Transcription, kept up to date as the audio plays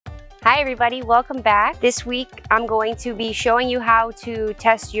Hi everybody, welcome back. This week I'm going to be showing you how to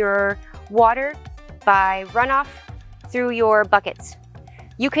test your water by runoff through your buckets.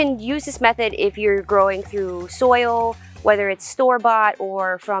 You can use this method if you're growing through soil, whether it's store-bought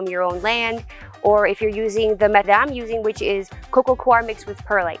or from your own land, or if you're using the method I'm using, which is cocoa coir mixed with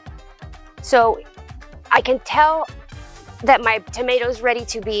perlite. So I can tell that my tomato's ready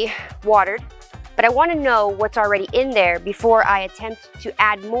to be watered, but I want to know what's already in there before I attempt to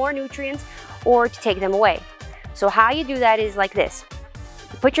add more nutrients or to take them away. So how you do that is like this.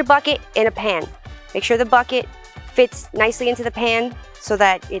 You put your bucket in a pan. Make sure the bucket fits nicely into the pan so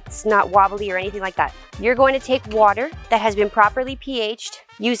that it's not wobbly or anything like that. You're going to take water that has been properly pH'd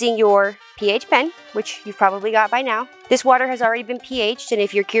using your pH pen, which you've probably got by now. This water has already been pH'd, and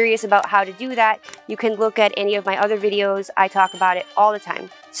if you're curious about how to do that, you can look at any of my other videos. I talk about it all the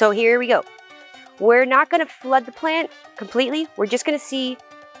time. So here we go. We're not going to flood the plant completely. We're just going to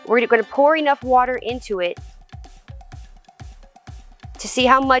we're going to pour enough water into it to see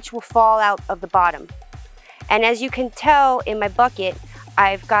how much will fall out of the bottom. And as you can tell in my bucket,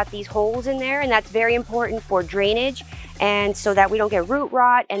 I've got these holes in there, and that's very important for drainage and so that we don't get root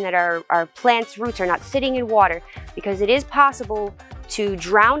rot and that our plant's roots are not sitting in water, because it is possible to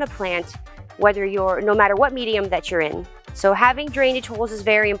drown a plant no matter what medium that you're in. So having drainage holes is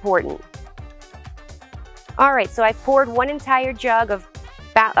very important. All right, so I poured one entire jug of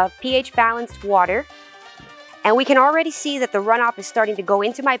pH balanced water, and we can already see that the runoff is starting to go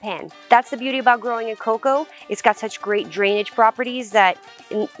into my pan. That's the beauty about growing in cocoa. It's got such great drainage properties that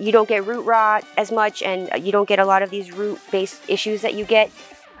you don't get root rot as much, and you don't get a lot of these root-based issues that you get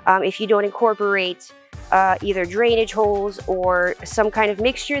if you don't incorporate either drainage holes or some kind of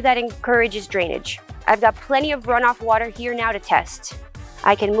mixture that encourages drainage. I've got plenty of runoff water here now to test.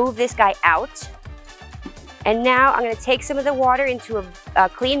 I can move this guy out. And now I'm going to take some of the water into a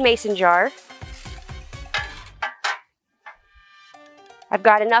clean mason jar. I've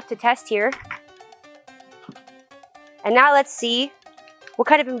got enough to test here. And now let's see what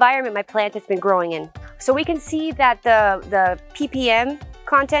kind of environment my plant has been growing in. So we can see that the PPM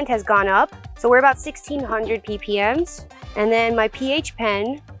content has gone up. So we're about 1600 PPMs. And then my pH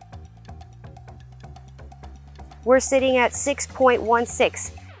pen, we're sitting at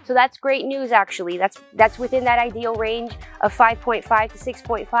 6.16. So that's great news, actually. That's within that ideal range of 5.5 to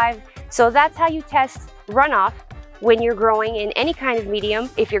 6.5. So that's how you test runoff when you're growing in any kind of medium,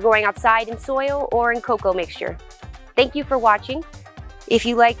 if you're growing outside in soil or in cocoa mixture. Thank you for watching. If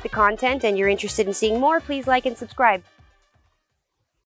you like the content and you're interested in seeing more, please like and subscribe.